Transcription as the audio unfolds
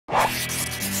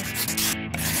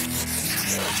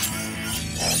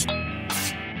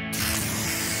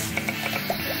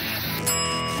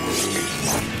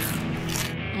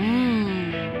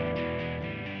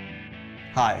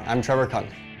Hi, I'm Trevor Kunk,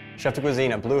 chef de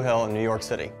cuisine at Blue Hill in New York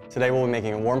City. Today we'll be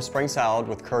making a warm spring salad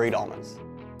with curried almonds.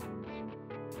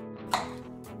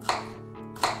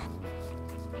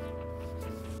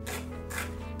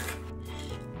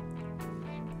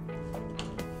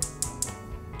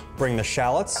 Bring the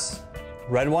shallots,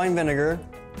 red wine vinegar,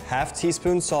 half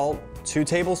teaspoon salt, 2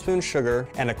 tablespoons sugar,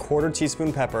 and a 1/4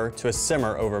 teaspoon pepper to a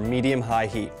simmer over medium-high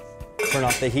heat. Turn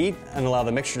off the heat and allow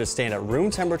the mixture to stand at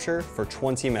room temperature for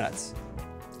 20 minutes.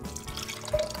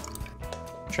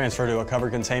 Transfer to a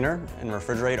covered container and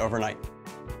refrigerate overnight.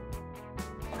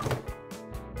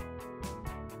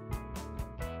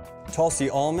 Toss the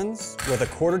almonds with a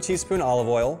 1/4 teaspoon olive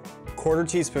oil, 1/4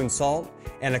 teaspoon salt,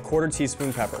 and a 1/4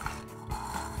 teaspoon pepper.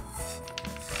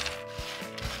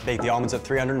 Bake the almonds at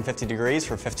 350 degrees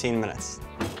for 15 minutes.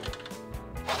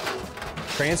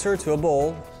 Transfer to a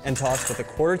bowl and toss with a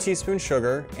 1/4 teaspoon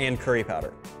sugar and curry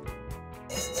powder.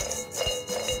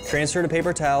 Transfer to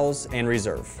paper towels and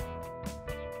reserve.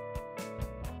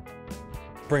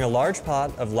 Bring a large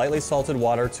pot of lightly salted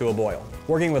water to a boil.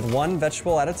 Working with one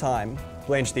vegetable at a time,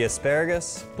 blanch the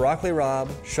asparagus, broccoli rabe,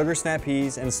 sugar snap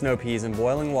peas, and snow peas in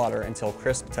boiling water until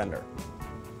crisp tender.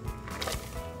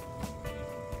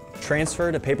 Transfer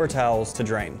to paper towels to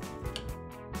drain.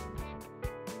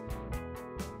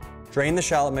 Drain the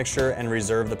shallot mixture and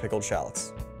reserve the pickled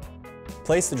shallots.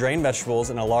 Place the drained vegetables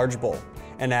in a large bowl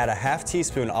and add a half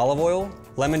teaspoon olive oil,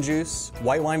 lemon juice,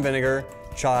 white wine vinegar,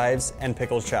 chives, and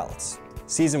pickled shallots.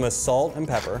 Season with salt and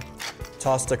pepper.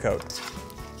 Toss to coat.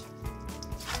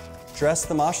 Dress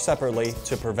the mash separately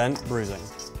to prevent bruising.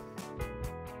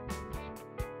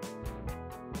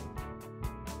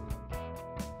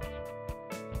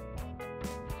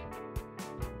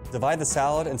 Divide the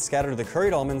salad and scatter the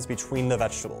curried almonds between the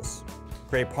vegetables.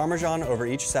 Grate Parmesan over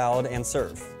each salad and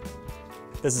serve.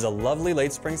 This is a lovely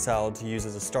late spring salad to use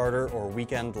as a starter or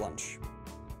weekend lunch.